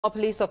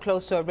Police are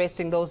close to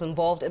arresting those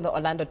involved in the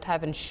Orlando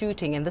Tavern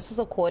shooting, and this is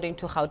according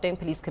to Gauteng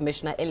Police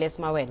Commissioner Elias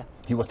Mawela.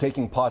 He was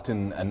taking part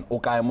in an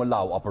Okaya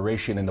Molao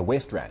operation in the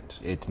West Rand.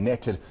 It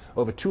netted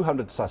over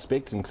 200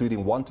 suspects,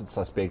 including wanted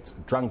suspects,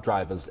 drunk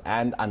drivers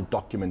and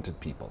undocumented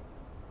people.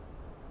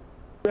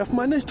 We have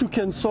managed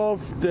to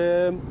solve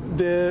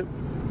the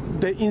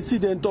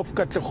incident of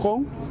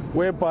Katlehong,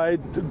 whereby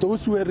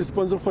those who were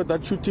responsible for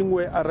that shooting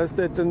were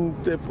arrested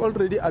and they've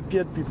already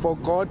appeared before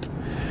court.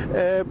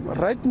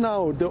 Right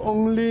now, the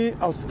only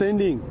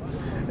outstanding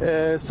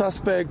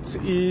suspects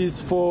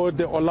is for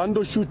the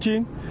Orlando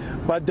shooting,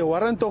 but the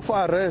warrant of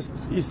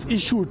arrest is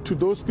issued to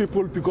those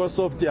people because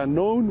of they are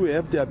known, we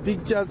have their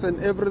pictures and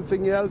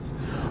everything else.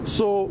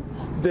 So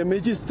the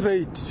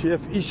magistrate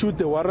have issued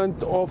the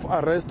warrant of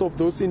arrest of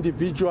those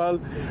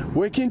individuals,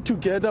 working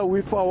together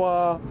with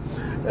our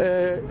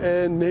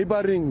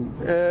neighboring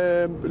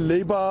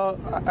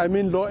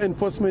law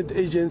enforcement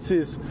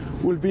agencies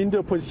will be in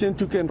the position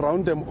to can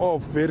round them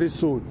off very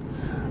soon.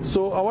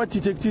 So our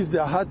detectives, they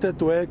are hard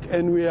at work,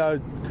 and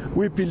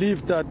we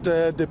believe that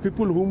the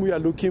people whom we are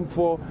looking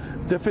for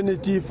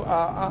definitely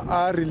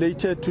are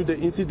related to the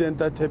incident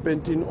that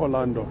happened in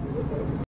Orlando.